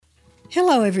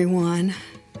Hello everyone,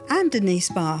 I'm Denise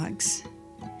Boggs,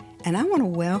 and I want to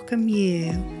welcome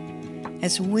you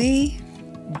as we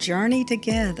journey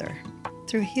together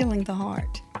through healing the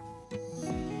heart.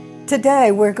 Today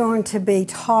we're going to be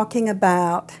talking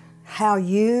about how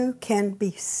you can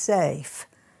be safe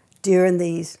during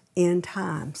these end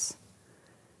times.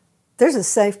 There's a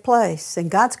safe place, and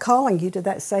God's calling you to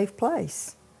that safe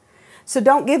place. So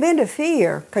don't give in to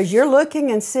fear, because you're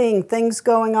looking and seeing things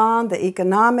going on, the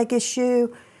economic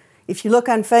issue. If you look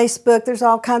on Facebook, there's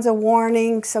all kinds of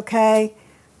warnings, okay?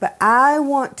 But I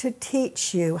want to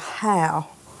teach you how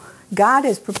God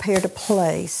has prepared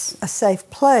a safe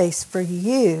place for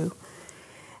you.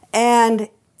 And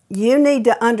you need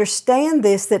to understand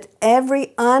this, that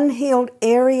every unhealed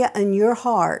area in your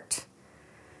heart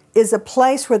is a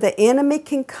place where the enemy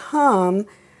can come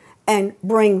and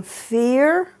bring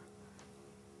fear,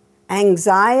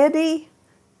 anxiety,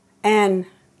 and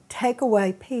take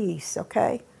away peace,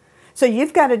 okay? So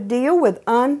you've got to deal with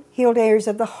unhealed areas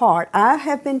of the heart. I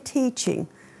have been teaching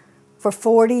for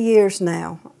 40 years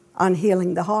now on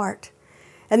healing the heart.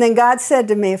 And then God said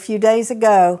to me a few days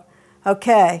ago,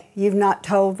 okay, you've not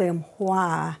told them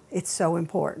why it's so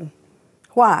important.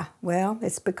 Why? Well,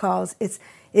 it's because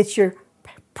it's your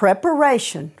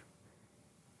preparation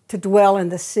to dwell in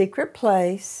the secret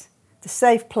place, the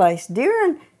safe place,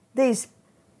 during these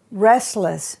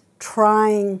restless,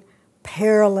 trying,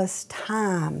 perilous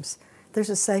times. There's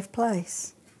a safe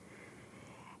place.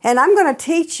 And I'm going to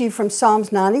teach you from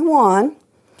Psalms 91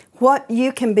 what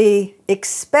you can be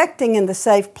expecting in the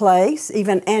safe place,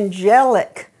 even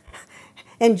angelic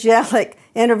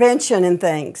intervention in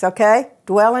things, okay?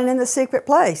 Dwelling in the secret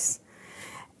place.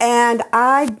 And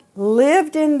I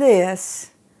lived in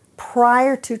this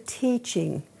prior to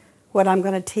teaching what I'm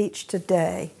going to teach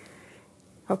today.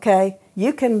 Okay?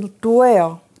 You can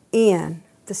dwell in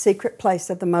the secret place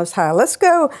of the Most High. Let's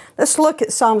look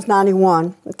at Psalms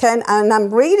 91. Okay? And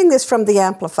I'm reading this from the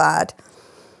Amplified.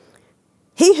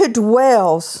 He who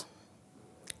dwells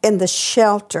in the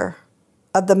shelter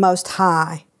of the Most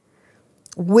High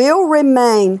will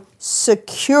remain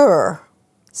secure,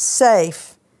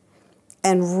 safe,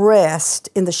 and rest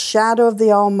in the shadow of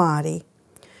the Almighty,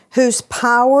 whose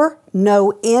power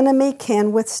no enemy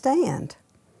can withstand.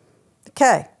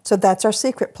 Okay, so that's our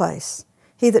secret place.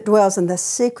 He that dwells in the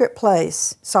secret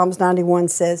place, Psalms 91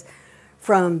 says,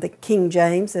 from the King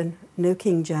James and New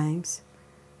King James,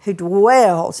 who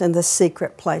dwells in the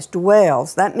secret place.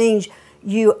 Dwells. That means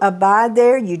you abide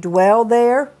there, you dwell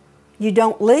there, you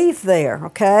don't leave there,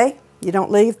 okay? You don't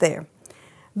leave there.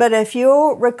 But if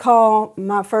you'll recall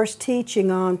my first teaching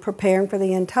on preparing for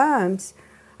the end times,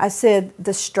 I said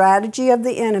the strategy of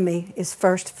the enemy is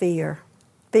first fear.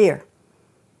 Fear.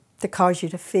 To cause you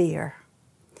to fear.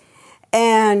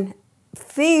 And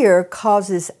fear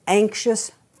causes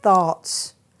anxious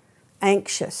thoughts.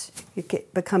 Anxious. You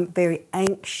become very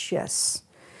anxious.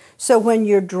 So when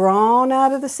you're drawn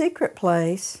out of the secret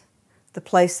place, the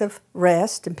place of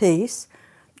rest and peace,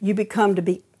 you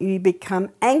become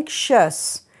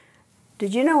anxious.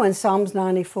 Did you know in Psalms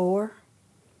 94,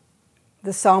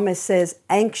 the psalmist says,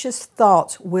 anxious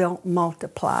thoughts will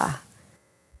multiply.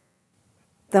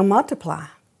 They'll multiply.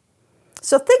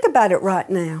 So think about it right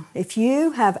now. If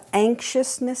you have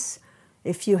anxiousness,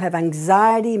 if you have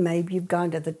anxiety, maybe you've gone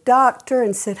to the doctor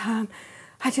and said,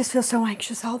 I just feel so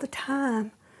anxious all the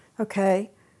time.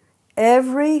 Okay,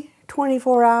 every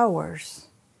 24 hours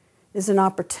is an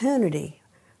opportunity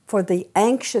for the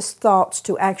anxious thoughts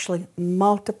to actually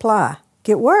multiply,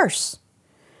 get worse.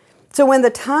 So in the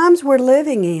times we're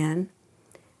living in,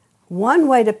 one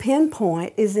way to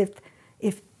pinpoint is if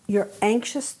your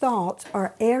anxious thoughts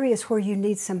are areas where you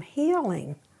need some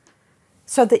healing,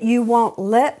 so that you won't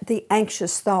let the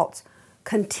anxious thoughts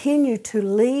continue to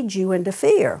lead you into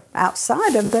fear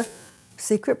outside of the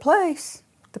secret place,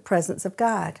 the presence of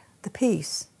God, the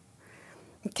peace.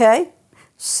 Okay?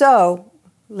 So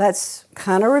let's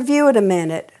kind of review it a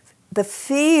minute. The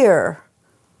fear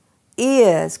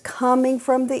is coming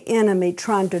from the enemy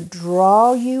trying to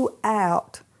draw you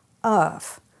out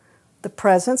of the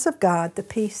presence of God, the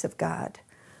peace of God.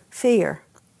 Fear.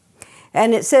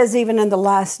 And it says even in the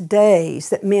last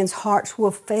days that men's hearts will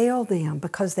fail them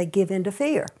because they give in to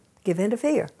fear. Give in to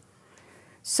fear.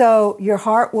 So your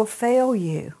heart will fail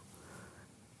you.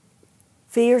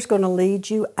 Fear is going to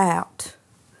lead you out.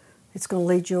 It's going to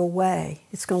lead you away.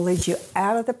 It's going to lead you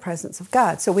out of the presence of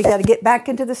God. So we got to get back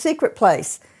into the secret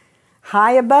place,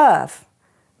 high above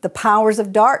the powers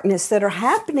of darkness that are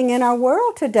happening in our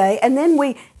world today. And then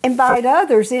we invite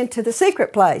others into the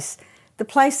secret place, the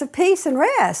place of peace and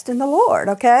rest in the Lord,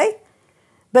 okay?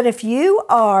 But if you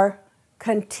are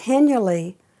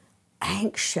continually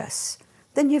anxious,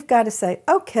 then you've got to say,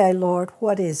 okay, Lord,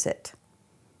 what is it?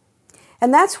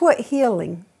 And that's what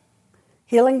healing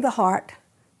the heart,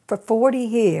 for 40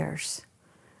 years,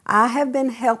 I have been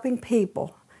helping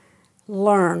people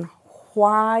learn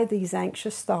why these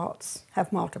anxious thoughts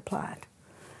have multiplied.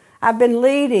 I've been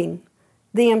leading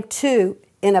them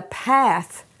in a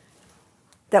path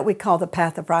that we call the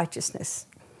path of righteousness.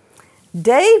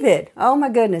 David, oh my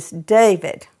goodness,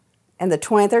 David, in the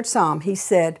 23rd Psalm, he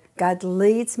said, God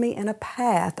leads me in a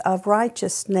path of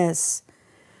righteousness,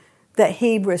 that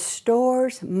He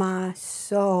restores my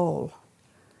soul.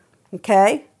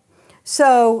 Okay?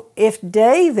 So if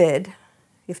David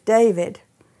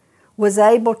was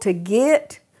able to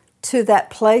get to that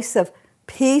place of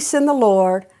peace in the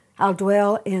Lord, I'll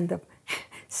dwell in the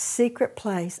secret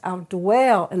place. I'll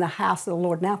dwell in the house of the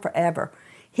Lord now forever.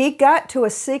 He got to a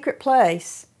secret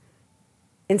place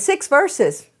in 6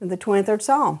 verses in the 23rd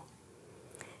Psalm.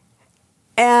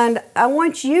 And I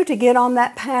want you to get on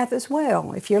that path as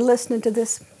well. If you're listening to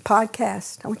this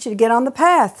podcast, I want you to get on the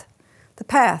path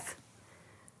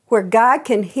where God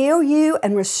can heal you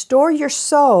and restore your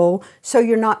soul so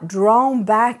you're not drawn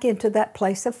back into that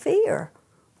place of fear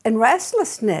and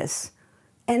restlessness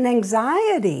and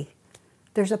anxiety.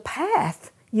 There's a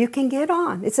path you can get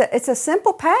on. It's a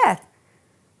simple path.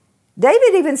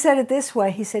 David even said it this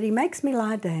way. He said, He makes me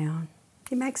lie down.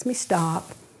 He makes me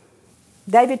stop.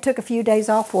 David took a few days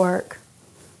off work.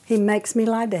 He makes me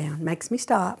lie down, makes me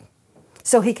stop,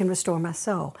 so He can restore my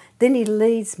soul. Then He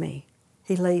leads me.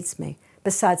 He leads me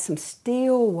beside some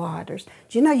still waters.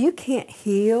 Do you know you can't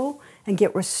heal and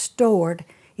get restored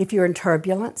if you're in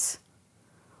turbulence?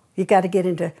 You got to get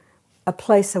into a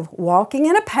place of walking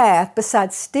in a path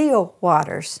beside still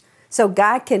waters so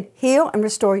God can heal and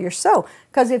restore your soul.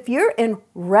 Because if you're in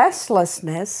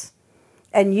restlessness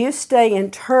and you stay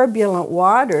in turbulent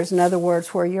waters, in other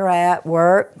words, where you're at,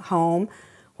 work, home,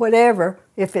 whatever,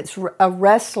 if it's a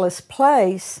restless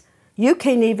place, you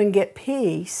can't even get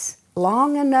peace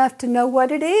long enough to know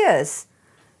what it is.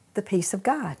 The peace of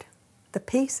God. The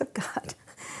peace of God.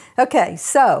 Okay,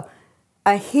 so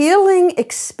a healing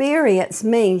experience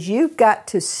means you've got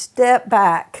to step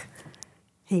back.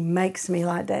 He makes me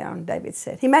lie down, David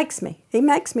said. He makes me. He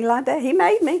makes me lie down. He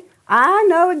made me. I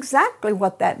know exactly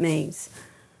what that means.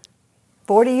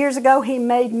 40 years ago, He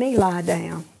made me lie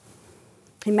down.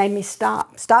 He made me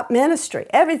stop. Stop ministry.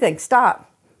 Everything, stop.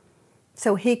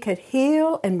 So He could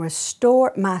heal and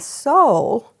restore my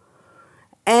soul.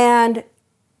 And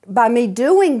by me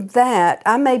doing that,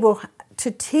 I'm able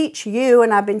to teach you,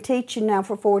 and I've been teaching now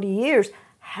for 40 years,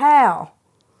 how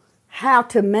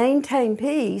to maintain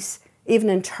peace even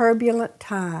in turbulent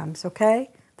times,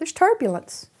 okay? There's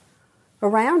turbulence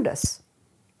around us,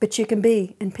 but you can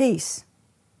be in peace.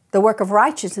 The work of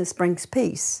righteousness brings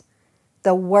peace.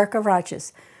 The work of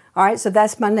righteousness. All right, so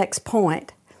that's my next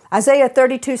point. Isaiah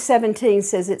 32:17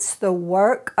 says it's the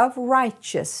work of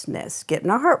righteousness,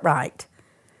 getting our heart right.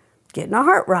 Getting our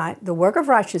heart right. The work of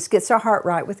righteousness gets our heart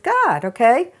right with God,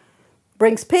 okay?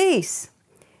 Brings peace.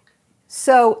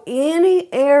 So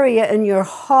any area in your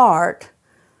heart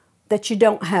that you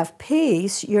don't have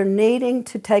peace, you're needing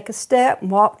to take a step and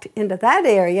walk into that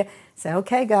area. Say,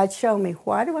 okay, God, show me,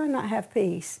 why do I not have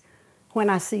peace when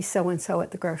I see so-and-so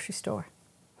at the grocery store?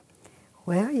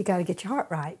 Well, you got to get your heart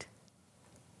right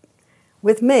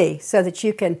with me so that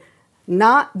you can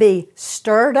not be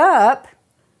stirred up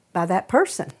by that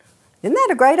person. Isn't that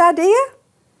a great idea?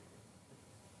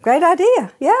 Great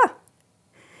idea, yeah.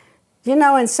 You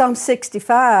know, in Psalm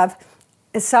 65,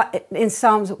 in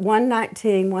Psalms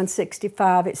 119,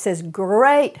 165, it says,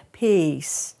 great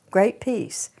peace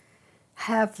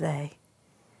have they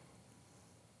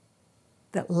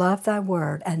that love thy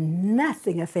word, and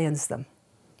nothing offends them.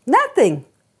 Nothing.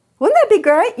 Wouldn't that be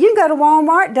great? You can go to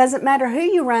Walmart, doesn't matter who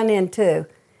you run into.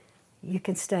 You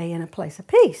can stay in a place of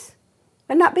peace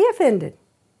and not be offended.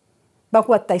 But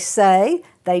what they say,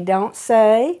 they don't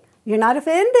say, you're not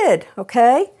offended,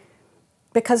 okay?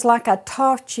 Because like I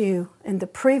taught you in the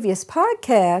previous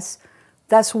podcast,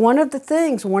 that's one of the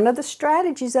things, one of the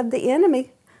strategies of the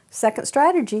enemy, second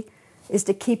strategy, is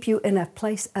to keep you in a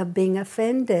place of being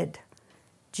offended.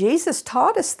 Jesus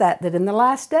taught us that in the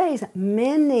last days,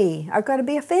 many are going to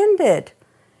be offended.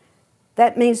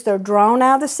 That means they're drawn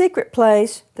out of the secret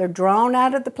place. They're drawn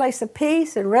out of the place of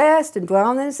peace and rest and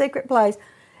dwelling in the secret place.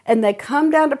 And they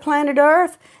come down to planet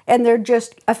Earth and they're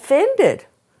just offended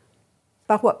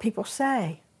by what people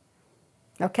say.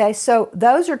 Okay, so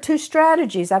those are two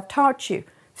strategies I've taught you.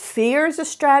 Fear is a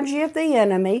strategy of the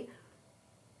enemy,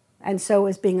 and so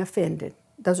is being offended.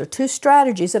 Those are two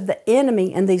strategies of the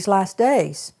enemy in these last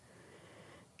days.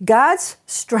 God's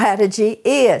strategy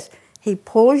is He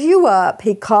pulls you up.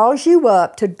 He calls you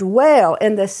up to dwell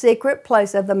in the secret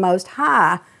place of the Most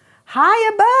High, high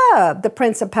above the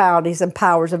principalities and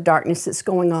powers of darkness that's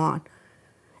going on.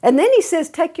 And then he says,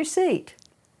 take your seat.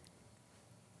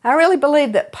 I really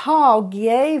believe that Paul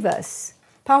gave us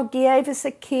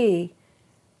a key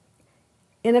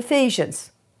in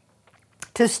Ephesians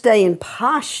to stay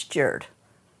postured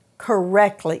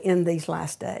correctly in these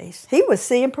last days. He was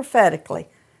seeing prophetically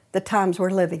the times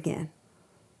we're living in.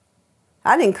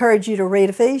 I'd encourage you to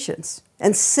read Ephesians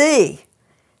and see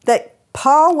that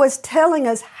Paul was telling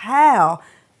us how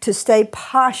to stay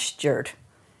postured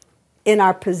in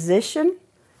our position,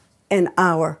 in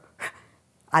our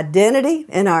identity,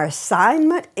 in our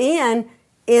assignment, and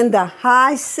in the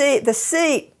high seat,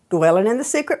 dwelling in the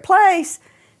secret place.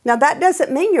 Now that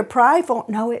doesn't mean you're prideful.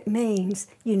 No, it means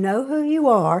you know who you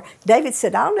are. David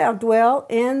said, I'll now dwell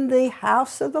in the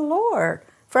house of the Lord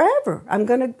forever. I'm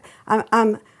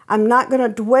not going to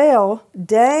dwell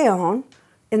down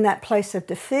in that place of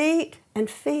defeat and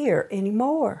fear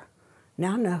anymore.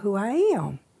 Now I know who I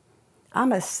am.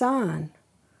 I'm a son.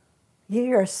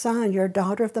 You're a son. You're a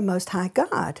daughter of the Most High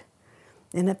God.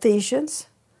 In Ephesians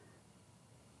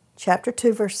chapter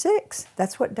 2, verse 6,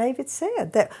 that's what David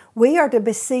said, that we are to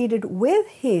be seated with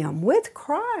him, with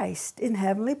Christ, in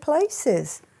heavenly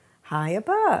places, high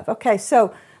above. Okay,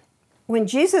 so when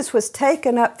Jesus was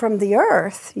taken up from the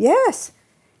earth, yes,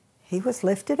 he was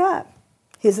lifted up.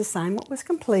 His assignment was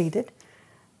completed.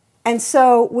 And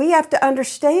so we have to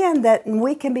understand that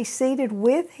we can be seated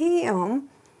with him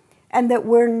and that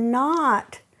we're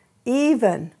not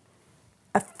even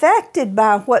affected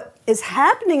by what is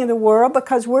happening in the world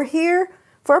because we're here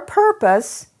for a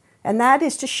purpose, and that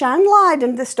is to shine light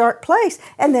in this dark place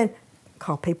and then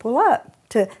call people up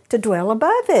to dwell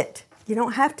above it. You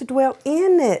don't have to dwell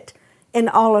in it, in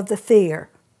all of the fear,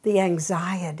 the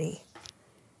anxiety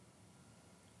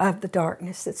of the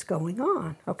darkness that's going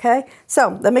on, okay?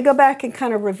 So let me go back and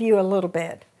kind of review a little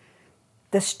bit.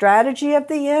 The strategy of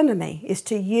the enemy is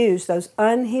to use those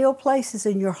unhealed places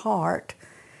in your heart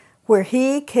where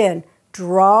he can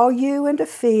draw you into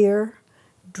fear,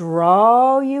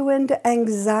 draw you into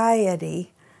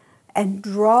anxiety, and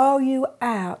draw you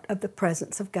out of the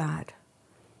presence of God.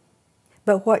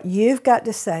 But what you've got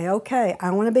to say, okay,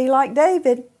 I want to be like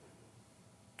David.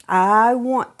 I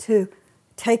want to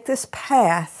take this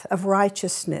path of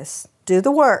righteousness, do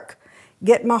the work,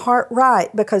 get my heart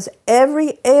right, because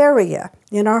every area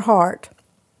in our heart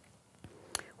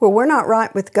where we're not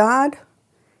right with God,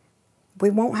 we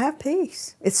won't have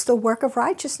peace. It's the work of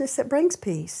righteousness that brings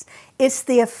peace. It's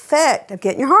the effect of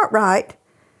getting your heart right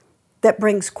that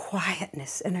brings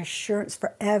quietness and assurance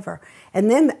forever. And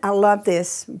then I love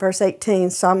this, verse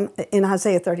 18, in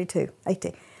Isaiah 32,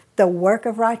 18. The work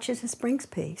of righteousness brings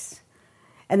peace.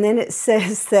 And then it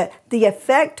says that the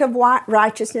effect of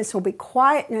righteousness will be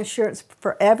quiet and assurance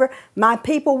forever. My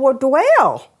people will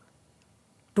dwell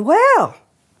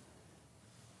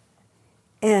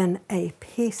in a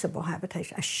peaceable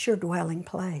habitation, a sure dwelling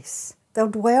place. They'll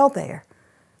dwell there.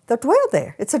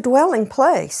 It's a dwelling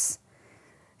place.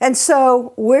 And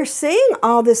so we're seeing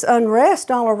all this unrest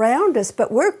all around us,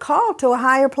 but we're called to a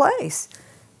higher place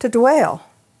to dwell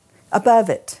above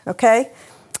it, okay?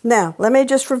 Now, let me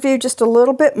just review just a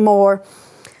little bit more.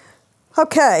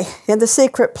 Okay, in the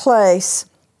secret place,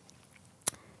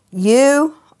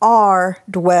 you are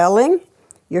dwelling,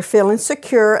 you're feeling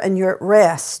secure, and you're at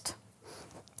rest.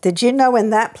 Did you know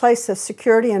in that place of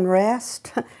security and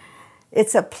rest,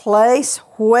 it's a place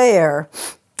where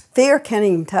fear can't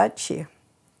even touch you.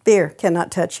 Fear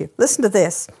cannot touch you. Listen to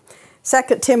this.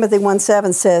 2 Timothy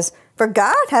 1:7 says, for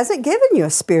God hasn't given you a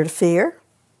spirit of fear,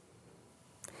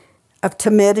 of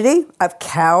timidity, of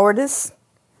cowardice,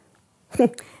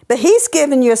 but he's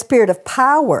given you a spirit of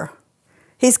power.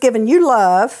 He's given you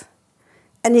love,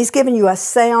 and he's given you a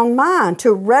sound mind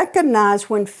to recognize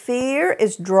when fear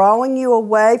is drawing you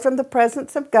away from the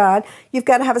presence of God. You've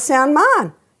got to have a sound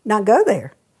mind. Not go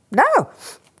there. No.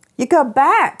 You go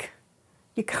back.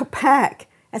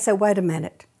 And say, wait a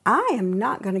minute. I am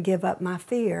not going to give up my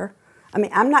fear.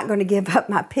 I'm not going to give up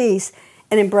my peace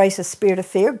and embrace a spirit of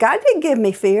fear. God didn't give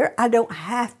me fear. I don't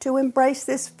have to embrace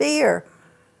this fear.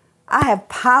 I have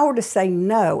power to say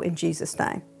no in Jesus'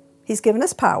 name. He's given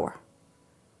us power.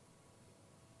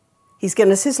 He's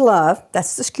given us his love.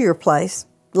 That's the secure place.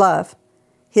 Love.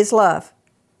 His love.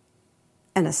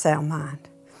 And a sound mind.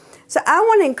 So I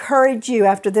want to encourage you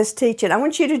after this teaching. I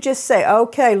want you to just say,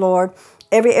 okay, Lord,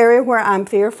 every area where I'm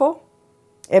fearful,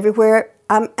 everywhere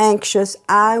I'm anxious,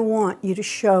 I want you to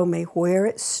show me where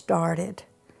it started.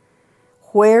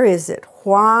 Where is it?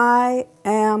 Why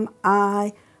am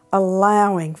I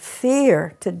allowing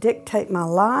fear to dictate my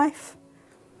life,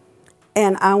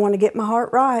 and I want to get my heart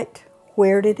right.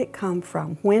 Where did it come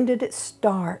from? When did it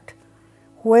start?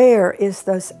 Where is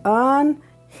those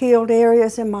unhealed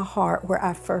areas in my heart where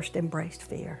I first embraced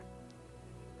fear?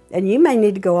 And you may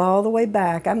need to go all the way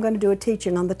back. I'm going to do a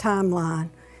teaching on the timeline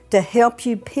to help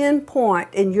you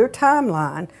pinpoint in your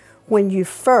timeline when you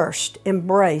first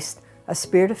embraced a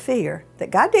spirit of fear that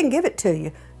God didn't give it to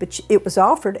you, but it was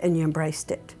offered and you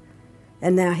embraced it.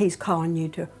 And now He's calling you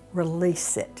to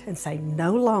release it and say,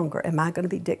 no longer am I going to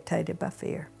be dictated by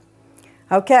fear.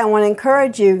 Okay, I want to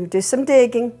encourage you, do some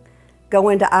digging. Go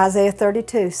into Isaiah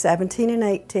 32, 17 and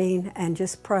 18, and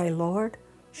just pray, Lord,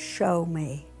 show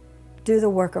me. Do the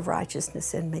work of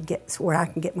righteousness in me, where I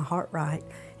can get my heart right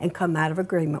and come out of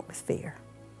agreement with fear.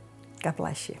 God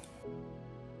bless you.